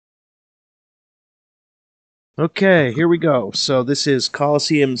Okay, here we go. So this is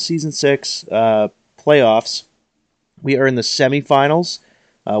Colosseum Season 6 playoffs. We are in the semifinals.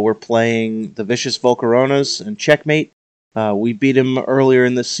 We're playing the Vicious Volcaronas and Checkmate. We beat him earlier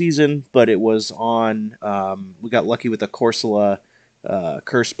in the season, but it was on... we got lucky with the Corsola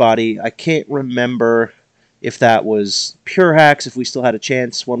Curse Body. I can't remember if that was pure hacks, if we still had a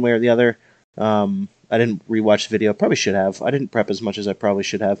chance one way or the other. I didn't rewatch the video. Probably should have. I didn't prep as much as I probably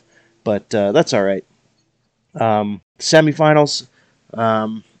should have, but that's all right. Semifinals.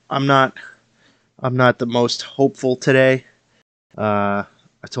 Um, I'm not. I'm not the most hopeful today. I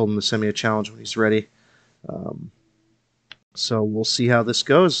told him to send me a challenge when he's ready. Um, so we'll see how this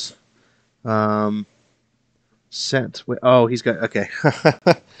goes. Sent. Wait, oh, he's got okay.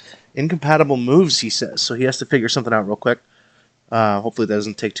 Incompatible moves, he says. So he has to figure something out real quick. Hopefully that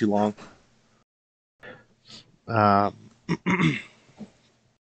doesn't take too long.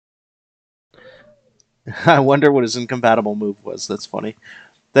 I wonder what his incompatible move was. That's funny.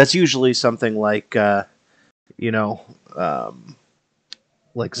 That's usually something like, you know,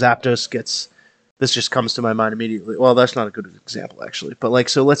 like Zapdos gets. This just comes to my mind immediately. Well, that's not a good example, actually. But, like,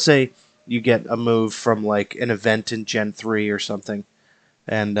 so let's say you get a move from, like, an event in Gen 3 or something,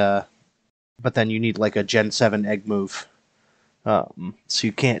 and, but then you need, like, a Gen 7 egg move. So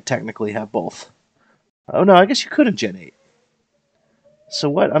you can't technically have both. Oh, no, I guess you could in Gen 8. So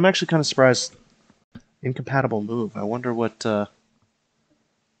what? I'm actually kind of surprised. Incompatible move. I wonder what it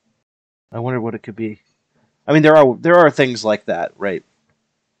could be. I mean, there are things like that, right?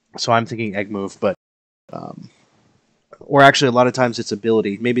 So I'm thinking egg move, but or actually a lot of times it's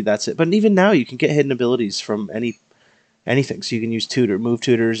ability. Maybe that's it. But even now you can get hidden abilities from anything. So you can use move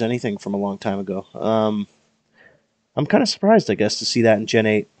tutors, anything from a long time ago. I'm kind of surprised, I guess, to see that in Gen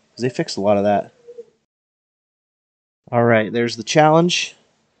 8 because they fixed a lot of that. All right, there's the challenge.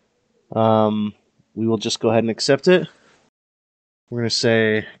 We will just go ahead and accept it. We're gonna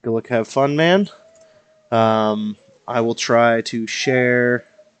say, "Good luck, have fun, man." I will try to share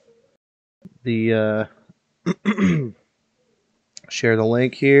the share the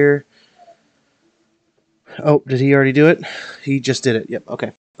link here. Oh, did he already do it? He just did it. Yep.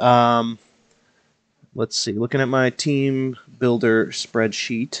 Okay. Let's see. Looking at my team builder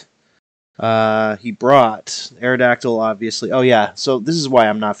spreadsheet, he brought Aerodactyl, obviously. Oh yeah. So this is why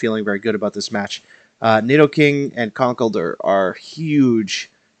I'm not feeling very good about this match. Nidoking and Conkeldurr are huge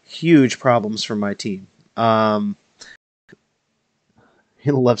problems for my team. He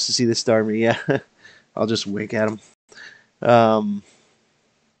loves to see the Starmie. Yeah. I'll just wink at him.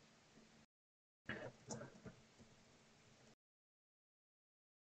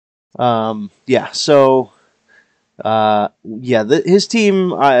 Yeah, so yeah, his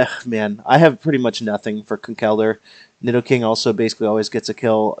team, I have pretty much nothing for Conkeldurr. Nidoking also basically always gets a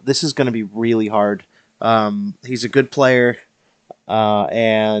kill. This is going to be really hard. He's a good player,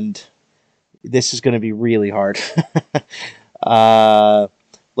 and this is going to be really hard.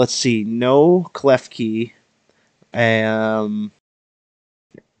 Let's see, no Klefki.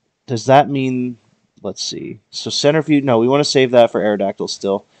 Does that mean? Let's see. So centrifuge. No, we want to save that for Aerodactyl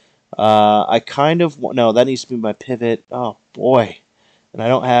still. I kind of no. That needs to be my pivot. Oh boy, and I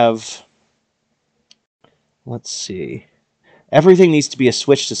don't have. Let's see. Everything needs to be a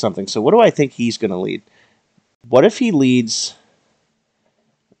switch to something. So what do I think he's going to lead? What if he leads?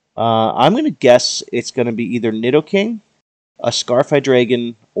 I'm going to guess it's going to be either Nidoking, a Scarf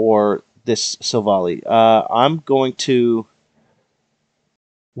Dragon, or this Silvally. I'm going to.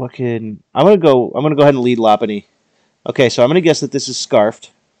 I'm going to go ahead and lead Lopunny. Okay, so I'm going to guess that this is Scarfed.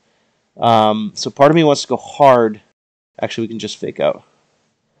 So part of me wants to go hard. Actually, we can just fake out.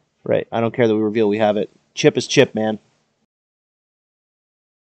 Right, I don't care that we reveal we have it. Chip is chip, man.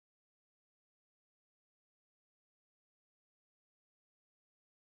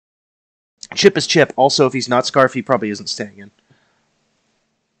 Chip is chip. Also, if he's not Scarf, he probably isn't staying in.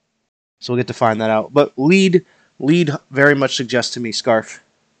 So we'll get to find that out. But lead very much suggests to me Scarf.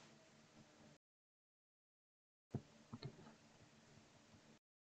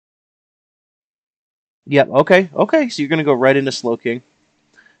 Yep, okay. So you're going to go right into Slowking.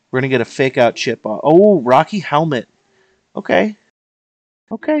 We're going to get a fake out chip. Oh, Rocky Helmet. Okay.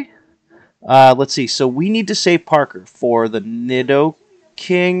 Let's see. So we need to save Parker for the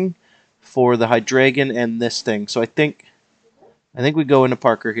Nidoking, for the Hydreigon, and this thing. So I think we go into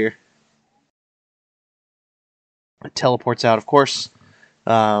Parker here. It teleports out, of course.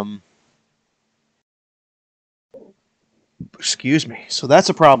 Excuse me. So that's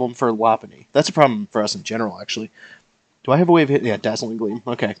a problem for Lopunny. That's a problem for us in general, actually. Do I have a way of hitting? Yeah, Dazzling Gleam.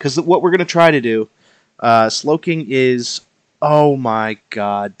 Okay, because what we're going to try to do, Slowking is... Oh my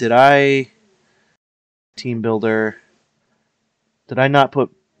god. Did Team builder. Did I not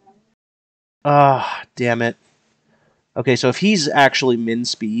put... Ah, damn it. Okay, so if he's actually min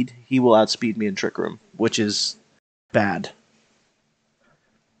speed, he will outspeed me in Trick Room, which is bad.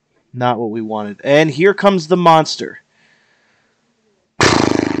 Not what we wanted. And here comes the monster.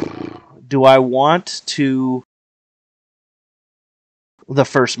 Do I want to... The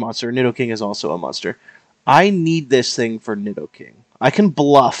first monster. Nidoking is also a monster. I need this thing for Nidoking. I can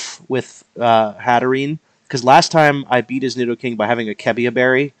bluff with Hatterene, because last time I beat his Nidoking by having a Kebia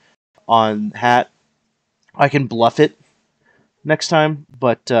Berry on Hat. I can bluff it next time,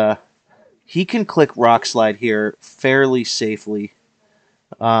 but he can click Rock Slide here fairly safely.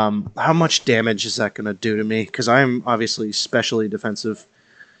 How much damage is that going to do to me? Because I'm obviously especially defensive.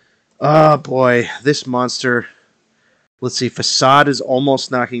 Oh boy, this monster. Let's see, Facade is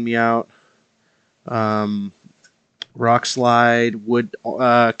almost knocking me out. Rock Slide would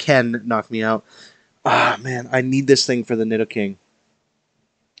can knock me out. Ah man, I need this thing for the Nidoking.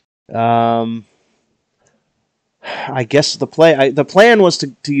 I guess the plan was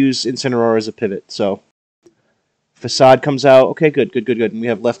to use Incineroar as a pivot, so Facade comes out. Okay, good. And we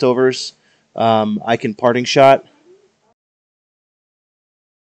have leftovers. I can Parting Shot.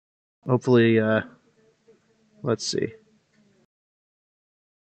 Hopefully, let's see.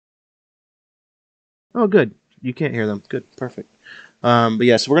 Oh, good. You can't hear them. Good, perfect. But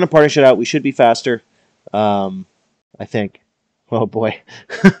yeah, so we're going to Parting Shot out. We should be faster, I think. Oh, boy.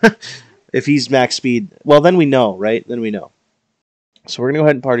 If he's max speed, well, then we know, right? Then we know. So we're going to go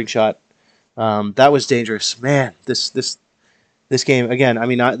ahead and Parting Shot. That was dangerous. Man, this game, again, I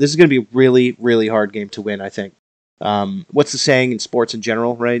mean, this is going to be a really, really hard game to win, I think. What's the saying in sports in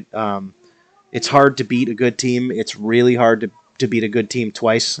general, right? It's hard to beat a good team. It's really hard to beat a good team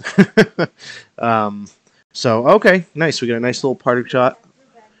twice. So, okay, nice. We got a nice little Parting Shot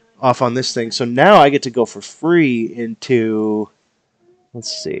off on this thing. So now I get to go for free into...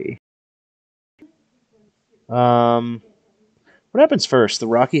 Let's see. What happens first? The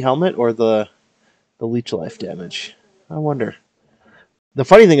Rocky Helmet or the Leech Life damage? I wonder. The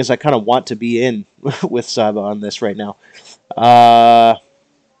funny thing is I kind of want to be in with Saba on this right now. I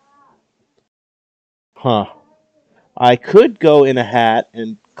could go in a hat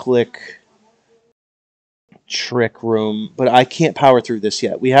and click Trick Room, but I can't power through this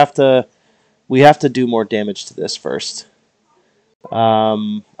yet. We have to do more damage to this first.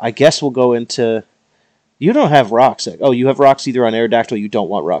 I guess we'll go into... You don't have rocks. Oh, you have rocks either on Aerodactyl. You don't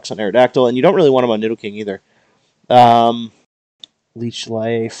want rocks on Aerodactyl, and you don't really want them on Nidoking either. Leech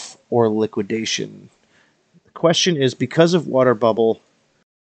Life or Liquidation. The question is, because of Water Bubble,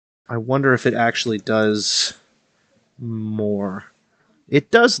 I wonder if it actually does more. It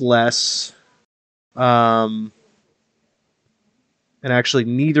does less. And actually,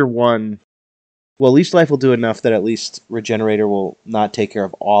 neither one... Well, Leech Life will do enough that at least Regenerator will not take care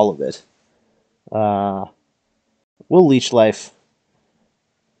of all of it. We'll Leech Life.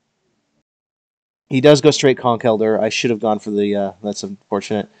 He does go straight Conch Elder. I should have gone for the... that's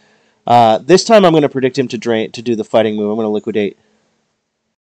unfortunate. This time I'm going to predict him to do the fighting move. I'm going to Liquidate.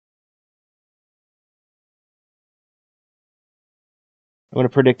 I'm going to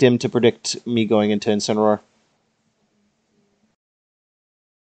predict him to predict me going into Incineroar.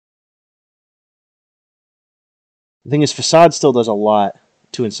 The thing is, Facade still does a lot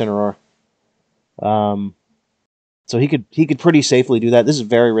to Incineroar. So he could pretty safely do that. This is a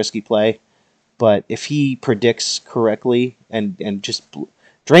very risky play, but if he predicts correctly and just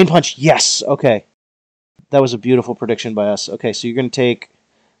Drain Punch, yes, okay, that was a beautiful prediction by us. Okay, so you're going to take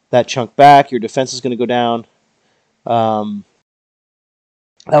that chunk back. Your defense is going to go down. That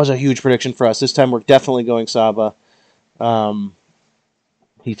was a huge prediction for us. This time we're definitely going Saba.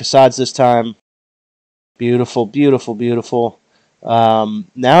 He Facades this time. Beautiful, beautiful, beautiful.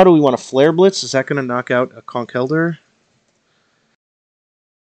 Now do we want a Flare Blitz? Is that going to knock out a Conch Elder?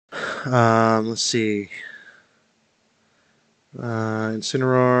 Let's see.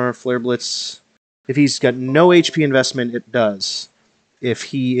 Incineroar, Flare Blitz. If he's got no HP investment, it does. If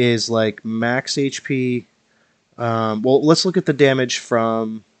he is like max HP... well, let's look at the damage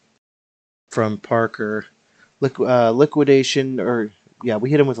from Parker. Liquidation, or... Yeah, we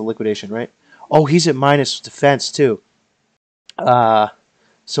hit him with a Liquidation, right? Oh, he's at minus defense, too.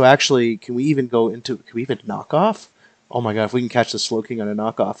 So actually, can we even knock off? Oh my god, if we can catch the Slowking on a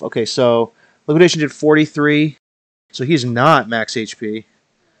knockoff. Okay, so Liquidation did 43, so he's not max HP.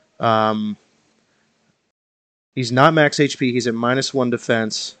 He's not max HP, he's at minus 1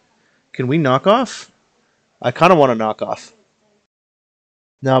 defense. Can we knock off? I kind of want to knock off.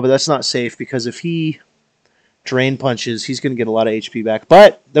 No, but that's not safe, because if he Drain Punches, he's going to get a lot of HP back.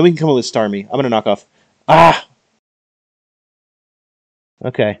 But then we can come up with Starmie. I'm going to knock off. Ah!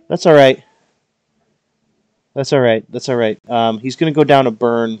 Okay, that's alright. That's alright. That's alright. He's going to go down a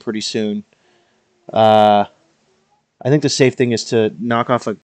burn pretty soon. I think the safe thing is to knock off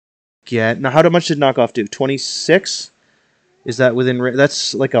a get. Now, how much did knock off do? 26? Is that within...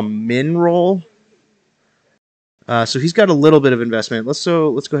 That's like a min roll? So he's got a little bit of investment. Let's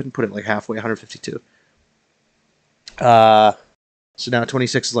go ahead and put it like halfway, 152. So now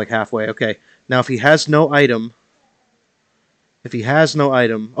 26 is like halfway. Okay. Now if he has no item...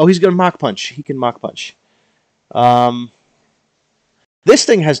 Oh, he's going to Mach Punch. He can Mach Punch. This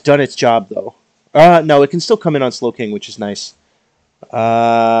thing has done its job, though. No, it can still come in on Slow King, which is nice.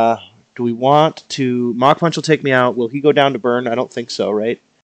 Do we want to... Mach Punch will take me out. Will he go down to burn? I don't think so, right?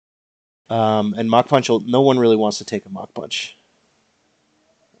 And Mach Punch will... No one really wants to take a Mach Punch.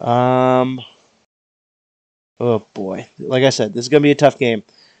 Oh, boy. Like I said, this is going to be a tough game.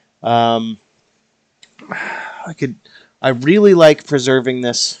 I really like preserving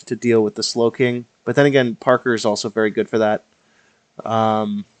this to deal with the Slow King. But then again, Parker is also very good for that.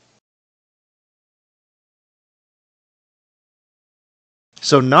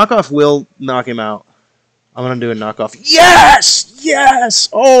 So knockoff will knock him out. I'm going to do a knockoff. Yes! Yes!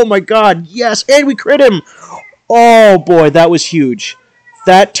 Oh my god, yes! And we crit him! Oh boy, that was huge.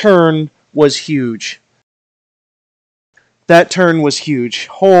 That turn was huge. That turn was huge.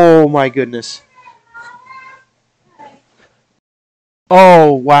 Oh my goodness.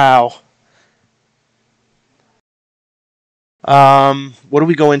 Oh, wow. What do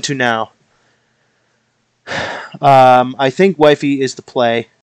we go into now? I think Wifey is the play.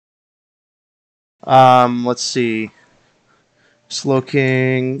 Let's see. Slow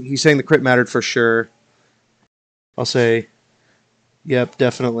King. He's saying the crit mattered for sure. I'll say, yep,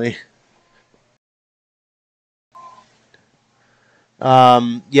 definitely.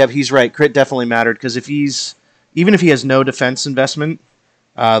 Yep, he's right. Crit definitely mattered because even if he has no defense investment,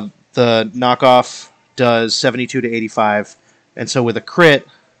 the knockoff does 72 to 85, and so with a crit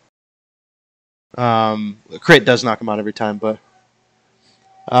does knock him out every time. But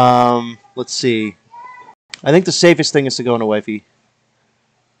let's see. I think the safest thing is to go into Wifey.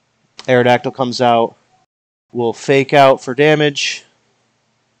 Aerodactyl comes out. We'll fake out for damage.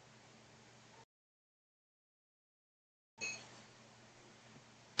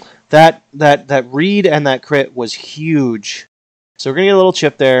 That read and that crit was huge. So we're going to get a little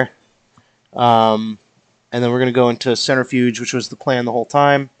chip there. And then we're going to go into Centrifuge, which was the plan the whole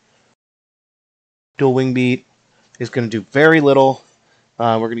time. Dual Wing Beat is going to do very little.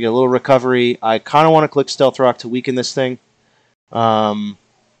 We're going to get a little recovery. I kind of want to click Stealth Rock to weaken this thing. So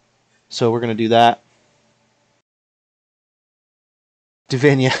we're going to do that.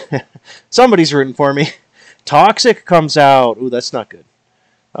 Divinia. Somebody's rooting for me. Toxic comes out. Ooh, that's not good.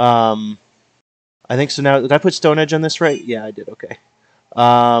 I think so now. Did I put Stone Edge on this right? Yeah, I did. Okay.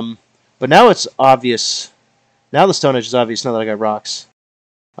 But now it's obvious. Now the Stone Edge is obvious now that I got rocks.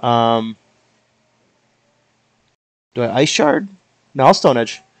 Do I Ice Shard? No, I'll Stone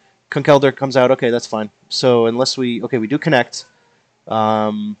Edge. Conkeldurr comes out. Okay, that's fine. So unless we... Okay, we do connect.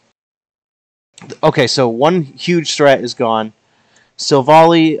 Okay, so one huge strat is gone.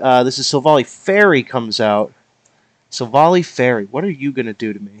 Silvally, this is Silvally Fairy comes out. Silvally Fairy, what are you going to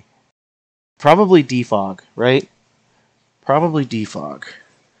do to me? Probably Defog, right? Probably Defog.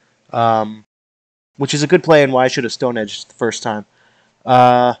 Which is a good play and why I should have Stone Edged the first time.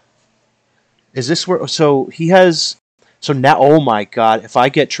 Is this where... So he has... So now... Oh my god, if I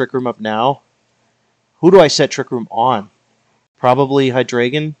get Trick Room up now, who do I set Trick Room on? Probably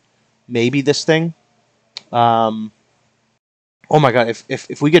Hydreigon. Maybe this thing. Oh my god,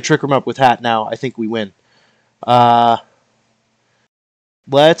 if we get Trick Room up with Hat now, I think we win.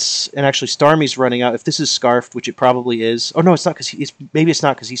 Let's... And actually, Starmie's running out. If this is Scarfed, which it probably is... Oh no, it's not because maybe it's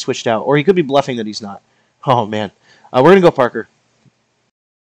not because he switched out. Or he could be bluffing that he's not. Oh man. We're going to go Parker.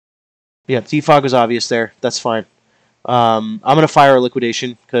 Yeah, Defog was obvious there. That's fine. I'm going to fire a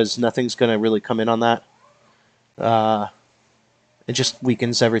Liquidation because nothing's going to really come in on that. It just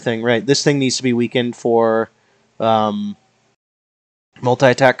weakens everything, right? This thing needs to be weakened for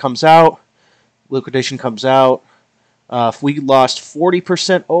multi-attack comes out. Liquidation comes out. If we lost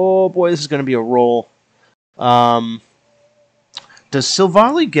 40%, oh boy, this is going to be a roll. Does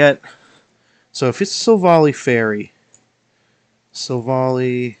Silvally get... So if it's Silvally Fairy...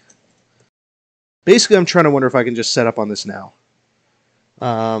 Silvally... Basically, I'm trying to wonder if I can just set up on this now.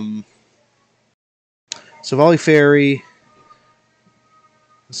 Silvally Fairy...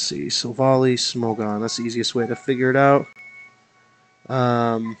 Let's see, Silvally, Smogon. That's the easiest way to figure it out.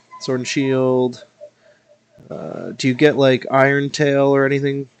 Sword and Shield... do you get, like, Iron Tail or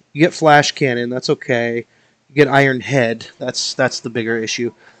anything? You get Flash Cannon. That's okay. You get Iron Head. That's the bigger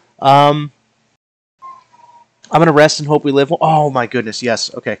issue. I'm going to rest and hope we live. Oh, my goodness.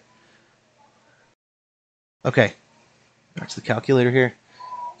 Yes. Okay. Okay. Back to the calculator here.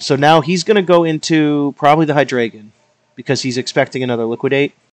 So now he's going to go into probably the Hydreigon because he's expecting another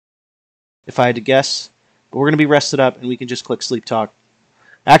Liquidate, if I had to guess. But we're going to be rested up, and we can just click Sleep Talk.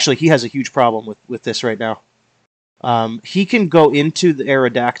 Actually, he has a huge problem with this right now. He can go into the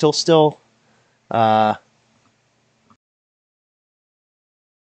Aerodactyl still. But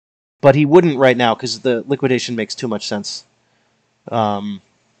he wouldn't right now because the liquidation makes too much sense.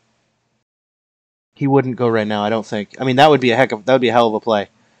 He wouldn't go right now, I don't think. I mean, that would be a hell of a play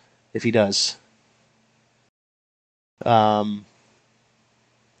if he does. And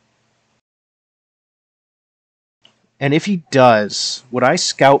if he does, would I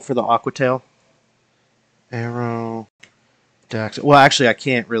scout for the Aquatail? Aerodactyl. Well, actually, I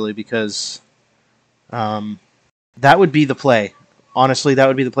can't really because that would be the play. Honestly, that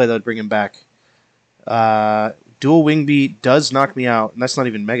would be the play that would bring him back. Dual Wing Beat does knock me out, and that's not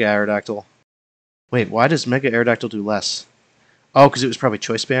even Mega Aerodactyl. Wait, why does Mega Aerodactyl do less? Oh, because it was probably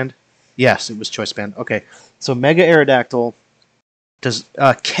Choice Band? Yes, it was Choice Band. Okay, so Mega Aerodactyl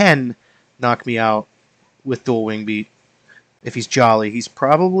can knock me out with Dual Wing Beat. If he's Jolly. He's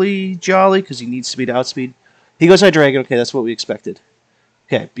probably Jolly because he needs speed to outspeed. He goes Hydreigon. Okay, that's what we expected.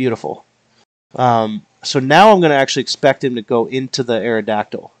 Okay, beautiful. So now I'm going to actually expect him to go into the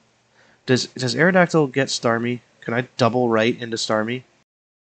Aerodactyl. Does Aerodactyl get Starmie? Can I double right into Starmie?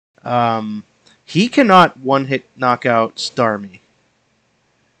 He cannot one-hit knock out Starmie.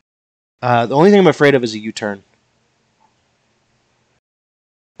 The only thing I'm afraid of is a U-turn.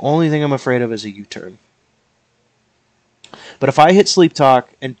 Only thing I'm afraid of is a U-turn. But if I hit Sleep Talk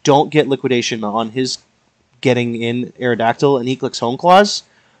and don't get Liquidation on his getting in Aerodactyl and he clicks Home Claws,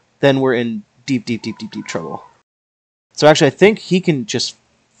 then we're in deep trouble. So actually, I think he can just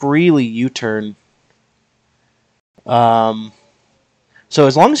freely U-turn. So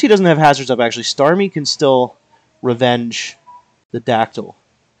as long as he doesn't have Hazards up, actually, Starmie can still revenge the Dactyl.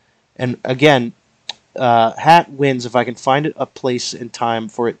 And again, Hat wins if I can find a place in time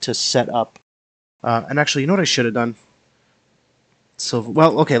for it to set up. And actually, you know what I should have done? So,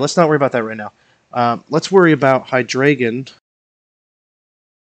 well, okay, let's not worry about that right now. Let's worry about Hydreigon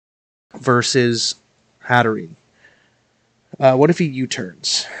versus Hatterene. What if he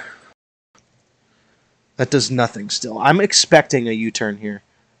U-turns? That does nothing still. I'm expecting a U-turn here.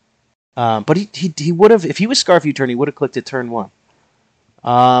 But he would have, if he was Scarf U-turn, he would have clicked it turn 1.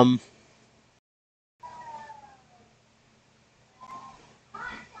 The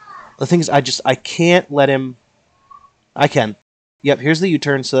thing is, I can't let him... I can. Yep, here's the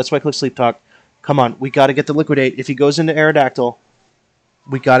U-turn, so that's why I click Sleep Talk. Come on, we got to get the Liquidate. If he goes into Aerodactyl,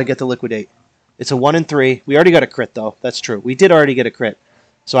 we got to get the Liquidate. It's a 1 in 3. We already got a crit, though. That's true. We did already get a crit.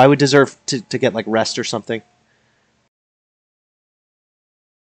 So I would deserve to get, like, Rest or something.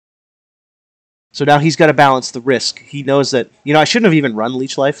 So now he's got to balance the risk. He knows that... You know, I shouldn't have even run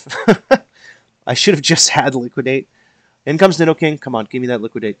Leech Life. I should have just had Liquidate. In comes Nidoking. Come on, give me that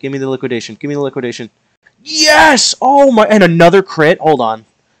Liquidate. Give me the Liquidation. Give me the Liquidation. Yes! Oh my... And another crit? Hold on.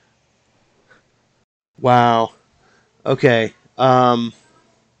 Wow. Okay.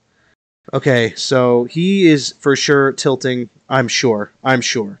 Okay, so he is for sure tilting. I'm sure.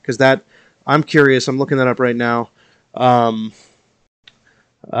 Because that... I'm curious. I'm looking that up right now.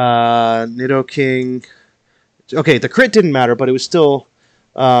 Nidoking... Okay, the crit didn't matter, but it was still...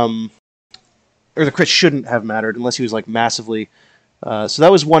 or the crit shouldn't have mattered unless he was, like, massively... so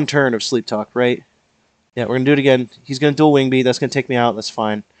that was one turn of Sleep Talk, right? Yeah, we're going to do it again. He's going to dual Wing Beat. That's going to take me out. That's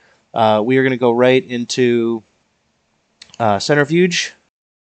fine. We are going to go right into Centrifuge.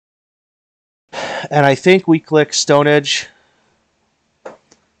 And I think we click Stone Edge.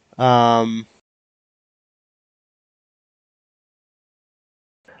 I've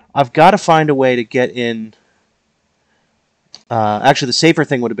got to find a way to get in... actually, the safer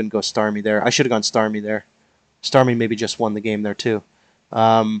thing would have been go Starmie there. I should have gone Starmie there. Starmie maybe just won the game there, too.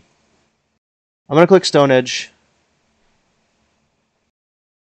 I'm going to click Stone Edge.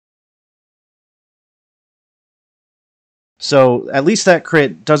 So at least that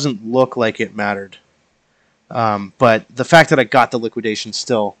crit doesn't look like it mattered. But the fact that I got the Liquidation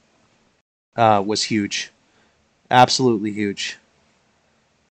still was huge. Absolutely huge.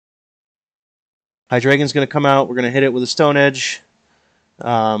 Hydreigon's going to come out. We're going to hit it with a Stone Edge.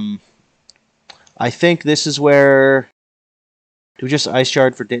 I think this is where... Do we just Ice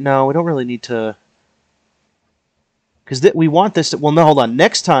Shard for... No, we don't really need to... Because we want this to... Well, no, hold on.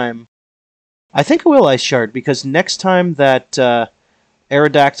 Next time... I think I will Ice Shard, because next time that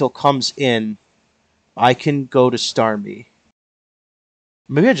Aerodactyl comes in, I can go to Starmie.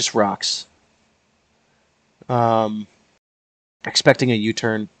 Maybe I just rocks. Expecting a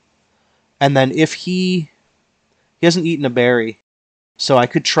U-turn. And then if he hasn't eaten a berry, so I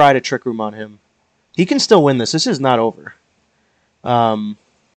could try to Trick Room on him. He can still win this. This is not over. So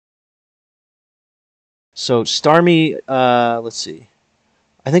Starmie, let's see.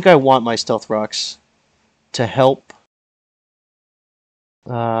 I think I want my Stealth Rocks to help.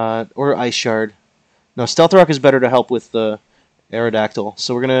 Or Ice Shard. No, Stealth Rock is better to help with the Aerodactyl.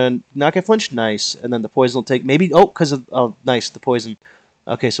 So we're going to not get flinched. Nice. And then the poison will take... Maybe... Oh, because of... Oh, nice. The poison.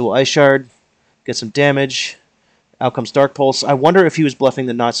 Okay, so we'll Ice Shard. Get some damage. Out comes Dark Pulse. I wonder if he was bluffing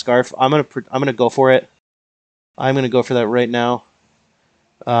the Not Scarf. I'm gonna go for it. I'm going to go for that right now.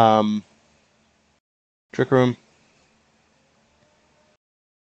 Trick Room.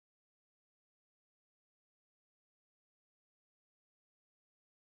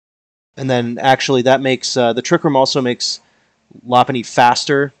 And then, actually, that makes... the Trick Room also makes Lopunny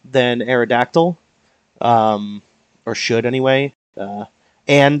faster than Aerodactyl. Or should, anyway.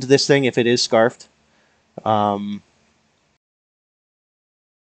 And this thing, if it is Scarfed.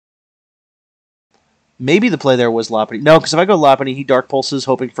 Maybe the play there was Lopunny. No, because if I go Lopunny, he Dark Pulses,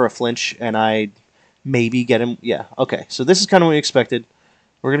 hoping for a flinch, and I maybe get him... Yeah, okay. So this is kind of what we expected.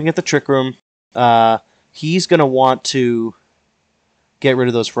 We're going to get the Trick Room. He's going to want to get rid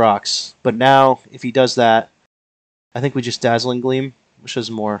of those rocks. But now, if he does that, I think we just Dazzling Gleam, which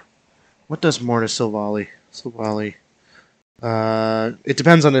does more. What does more to Silvally? Silvally. It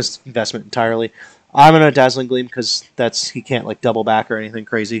depends on his investment entirely. I'm going to Dazzling Gleam because he can't like double back or anything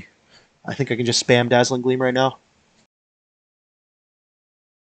crazy. I think I can just spam Dazzling Gleam right now.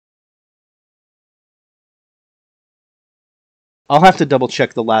 I'll have to double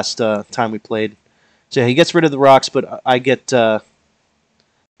check the last time we played. So yeah, he gets rid of the rocks, but I get...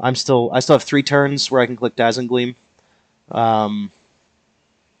 I still have 3 turns where I can click Dazzling Gleam.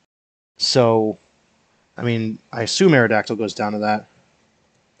 So, I mean, I assume Aerodactyl goes down to that.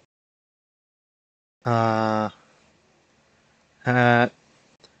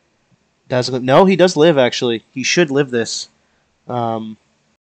 Dazzling... No, he does live, actually. He should live this. And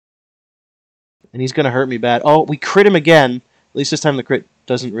he's going to hurt me bad. Oh, we crit him again. At least this time the crit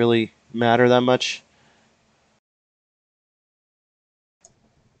doesn't really matter that much.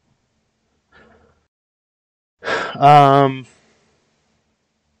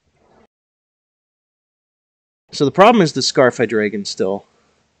 So the problem is the Scarf Hydreigon still.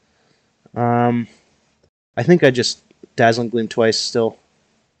 I think I just Dazzling Gleam twice still.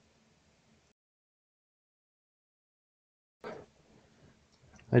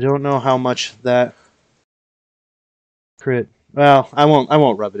 I don't know how much that crit... Well, I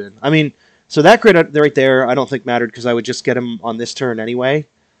won't rub it in. I mean, so that crit right there I don't think mattered because I would just get him on this turn anyway.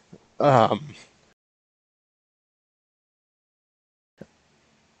 But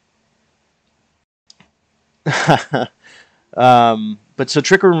so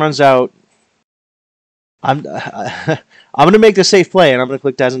Trick Room runs out. I'm gonna make the safe play and I'm gonna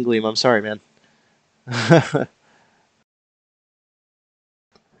click Dazzling Gleam. I'm sorry, man.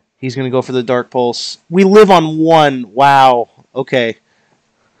 He's gonna go for the Dark Pulse. We live on 1. Wow. Okay.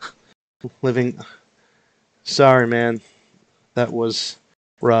 Living. Sorry, man. That was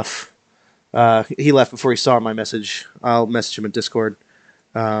rough. He left before he saw my message. I'll message him in Discord.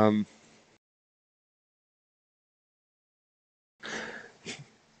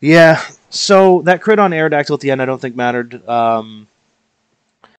 Yeah, so that crit on Aerodactyl at the end I don't think mattered.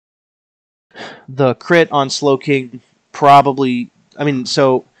 The crit on Slowking probably... I mean,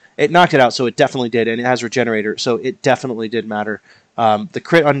 so it knocked it out, so it definitely did, and it has Regenerator, so it definitely did matter. The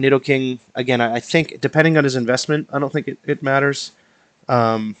crit on Nidoking, again, I think, depending on his investment, I don't think it matters.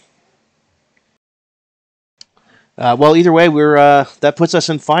 Well, either way, that puts us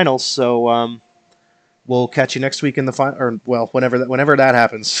in finals, so we'll catch you next week in the final, or well, whenever that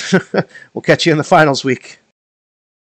happens. We'll catch you in the finals week.